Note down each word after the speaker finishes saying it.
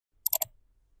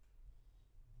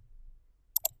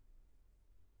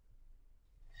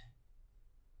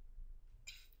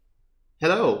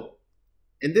Hello.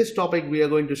 In this topic, we are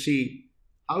going to see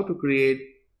how to create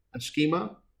a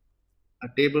schema, a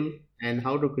table, and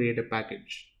how to create a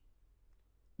package.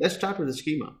 Let's start with the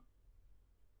schema.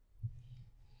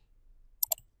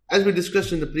 As we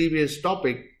discussed in the previous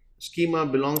topic, schema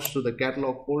belongs to the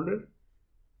catalog folder.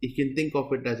 You can think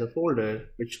of it as a folder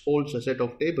which holds a set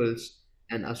of tables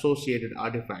and associated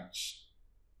artifacts.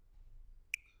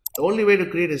 The only way to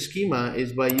create a schema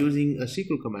is by using a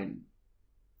SQL command.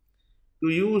 To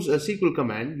use a SQL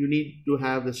command, you need to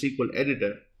have the SQL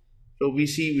editor. So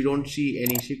we don't see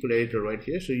any SQL editor right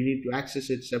here, so you need to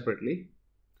access it separately.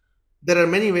 There are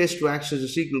many ways to access the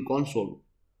SQL console.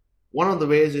 One of the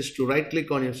ways is to right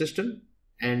click on your system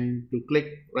and to click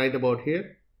right about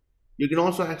here. You can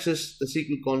also access the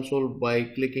SQL console by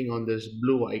clicking on this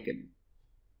blue icon.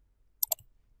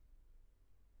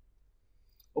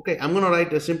 Okay, I'm going to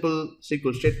write a simple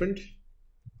SQL statement.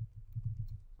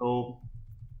 So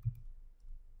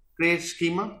create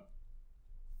schema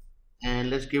and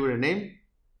let's give it a name.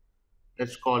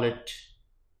 Let's call it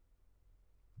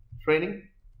training.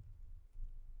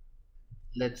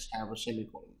 Let's have a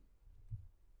semicolon.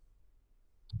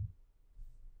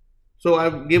 So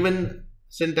I've given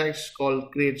syntax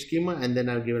called create schema and then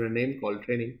I've given a name called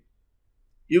training.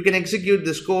 You can execute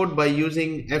this code by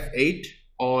using F8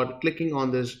 or clicking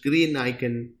on this green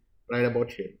icon right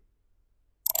about here.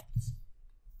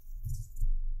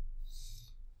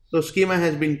 So schema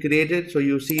has been created, so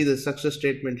you see the success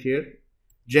statement here.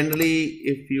 Generally,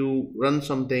 if you run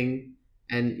something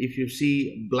and if you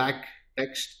see black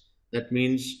text, that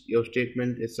means your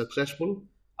statement is successful.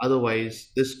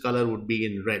 Otherwise, this color would be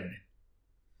in red.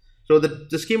 So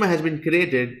the schema has been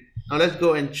created. Now let's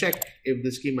go and check if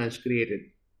the schema is created.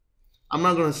 I'm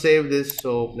not going to save this,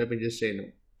 so let me just say no.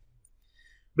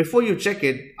 Before you check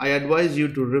it, I advise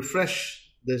you to refresh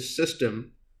this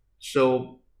system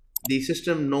so the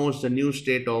system knows the new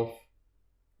state of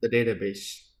the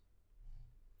database.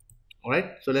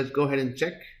 Alright, so let's go ahead and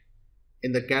check.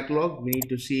 In the catalog, we need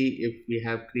to see if we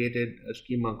have created a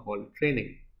schema called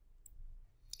training.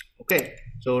 Okay,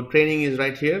 so training is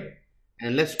right here.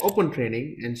 And let's open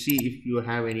training and see if you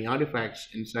have any artifacts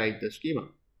inside the schema.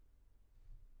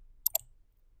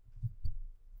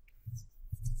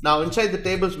 Now inside the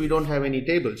tables, we don't have any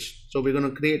tables. So we're going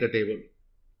to create a table.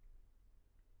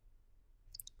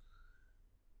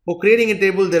 For creating a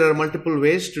table, there are multiple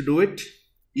ways to do it.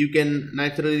 You can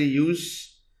naturally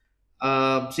use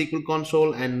SQL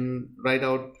console and write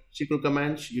out SQL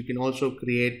commands. You can also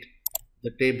create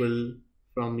the table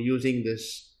from using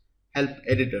this help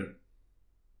editor.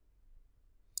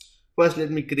 First,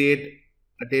 let me create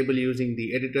a table using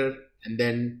the editor and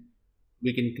then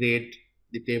we can create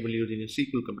the table using a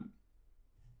SQL command.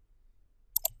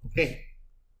 Okay.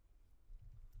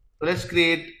 So let's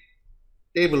create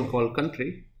a table called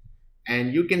country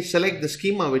and you can select the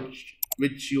schema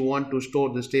which you want to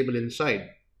store this table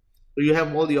inside. So you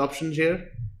have all the options here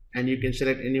and you can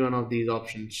select any one of these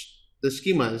options. The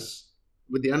schemas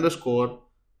with the underscore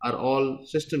are all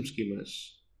system schemas.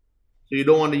 So you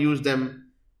don't want to use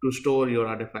them to store your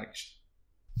artifacts.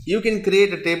 You can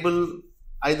create a table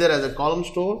either as a column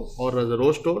store or as a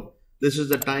row store. This is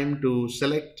the time to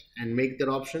select and make that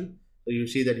option. So you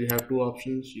see that you have two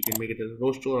options. You can make it as a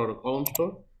row store or a column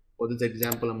store. For this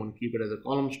example, I'm going to keep it as a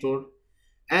column store.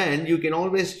 And you can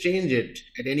always change it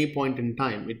at any point in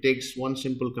time. It takes one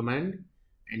simple command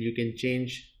and you can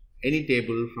change any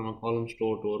table from a column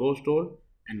store to a row store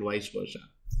and vice versa.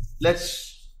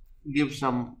 Let's give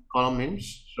some column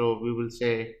names. So we will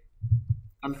say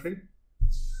country.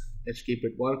 Let's keep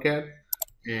it varchar,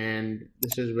 and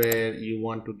this is where you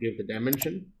want to give the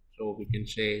dimension. So we can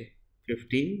say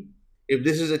 15. If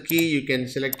this is a key, you can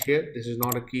select here. This is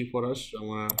not a key for us, so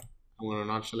I'm gonna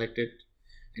not select it.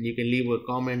 And you can leave a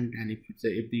comment, and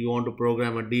if you want to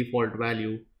program a default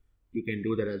value, you can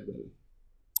do that as well.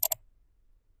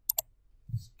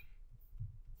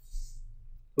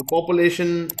 So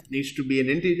population needs to be an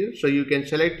integer, so you can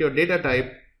select your data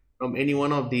type from any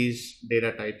one of these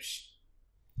data types.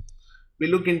 We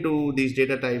look into these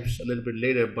data types a little bit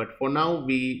later, but for now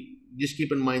we just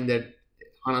keep in mind that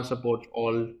HANA supports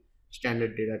all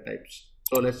standard data types.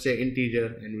 So let's say integer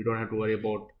and we don't have to worry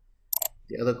about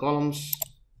the other columns.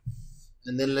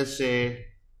 And then let's say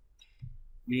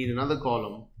we need another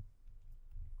column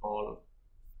called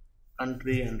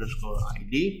country underscore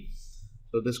ID.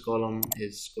 So this column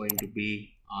is going to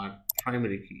be our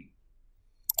primary key.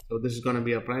 So this is going to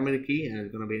be a primary key and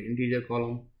it's going to be an integer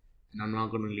column, and I'm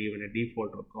not going to leave any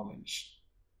default or comments.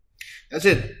 That's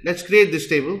it. Let's create this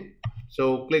table.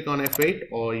 So click on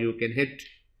F8 or you can hit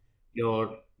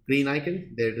your green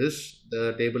icon. There it is.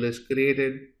 The table is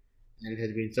created and it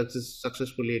has been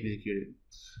successfully executed.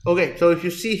 Okay, so if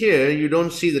you see here, you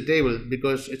don't see the table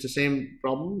because it's the same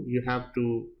problem. You have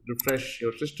to refresh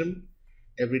your system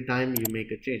every time you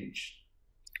make a change.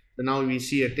 So now we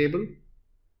see a table.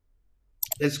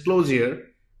 Let's close here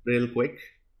real quick.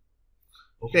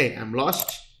 Okay, I'm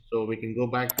lost. So we can go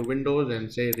back to Windows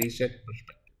and say reset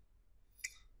perspective.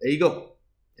 There you go.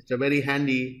 It's a very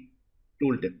handy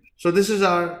tooltip. So this is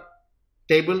our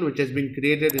table which has been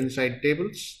created inside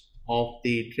tables of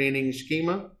the training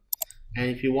schema. And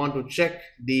if you want to check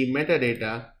the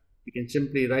metadata, you can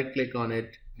simply right click on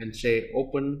it and say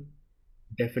open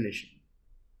definition.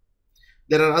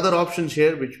 There are other options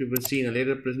here which we will see in a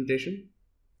later presentation.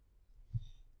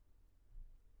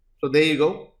 So there you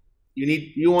go.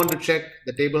 You want to check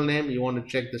the table name, you want to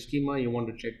check the schema, you want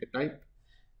to check the type,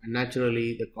 and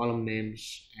naturally the column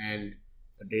names and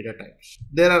the data types.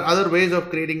 There are other ways of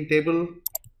creating table,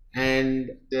 and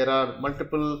there are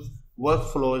multiple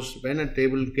workflows when a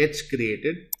table gets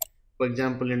created. For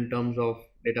example, in terms of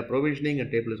data provisioning,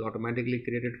 a table is automatically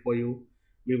created for you.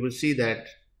 We will see that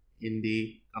in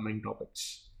the coming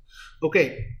topics.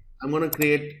 Okay, I'm going to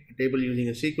create a table using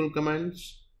a SQL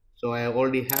commands. So I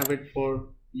already have it for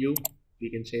you. We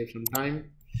can save some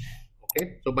time.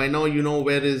 Okay, so by now you know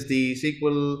where is the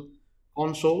SQL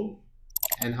console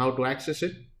and how to access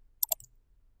it.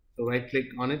 So right click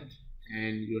on it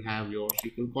and you have your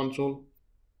SQL console,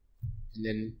 and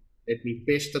then let me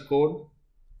paste the code.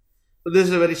 So this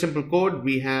is a very simple code.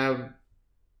 We have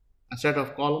a set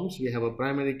of columns, we have a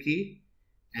primary key,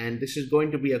 and this is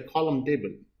going to be a column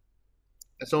table.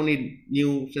 That's only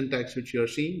new syntax which you are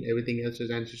seeing. Everything else is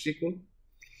ANSYS SQL.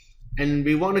 And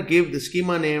we want to give the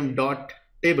schema name dot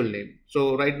table name.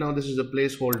 So right now this is a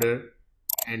placeholder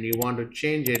and you want to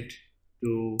change it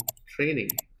to training.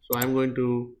 So I'm going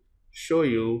to show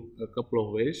you a couple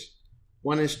of ways.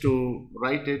 One is to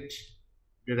write it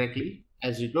directly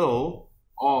as you go,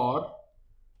 or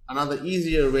another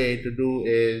easier way to do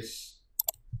is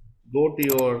go to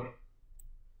your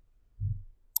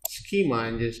schema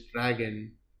and just drag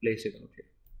and place it out here.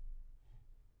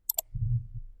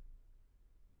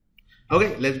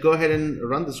 Okay, let's go ahead and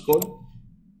run this code.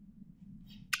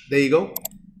 There you go.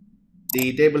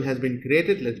 The table has been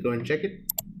created. Let's go and check it.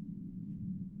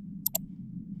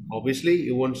 Obviously,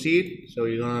 you won't see it, so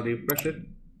you're gonna refresh it.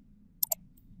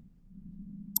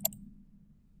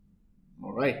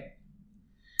 All right.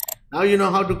 Now you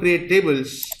know how to create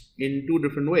tables in two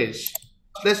different ways.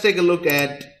 Let's take a look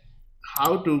at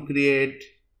how to create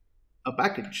a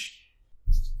package.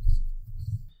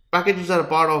 Packages are a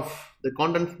part of the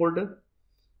content folder,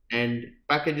 and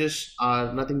packages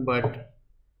are nothing but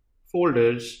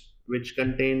folders which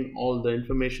contain all the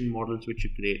information models which you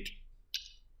create.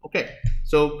 Okay,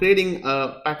 so creating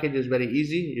a package is very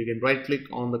easy. You can right click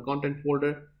on the content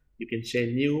folder, you can say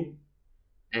new,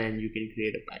 and you can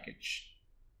create a package.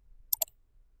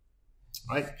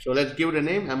 Alright, so let's give it a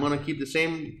name. I'm going to keep the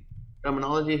same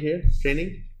terminology here,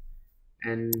 training,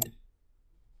 and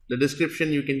the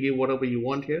description you can give whatever you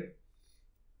want here.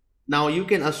 Now you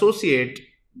can associate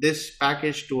this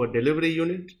package to a delivery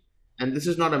unit, and this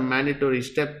is not a mandatory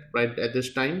step right at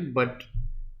this time, but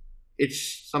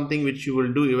it's something which you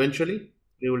will do eventually.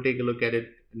 We will take a look at it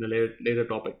in a later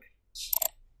topic.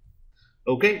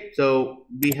 Okay, so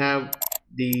we have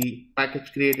the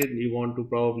package created. You want to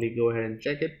probably go ahead and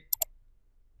check it.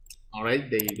 Alright,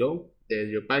 there you go. There's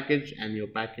your package, and your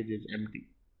package is empty.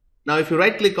 Now if you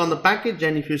right click on the package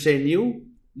and if you say new,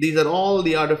 these are all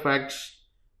the artifacts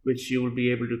which you will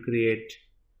be able to create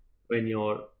when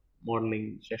your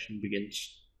modeling session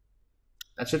begins.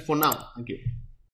 That's it for now. Thank you.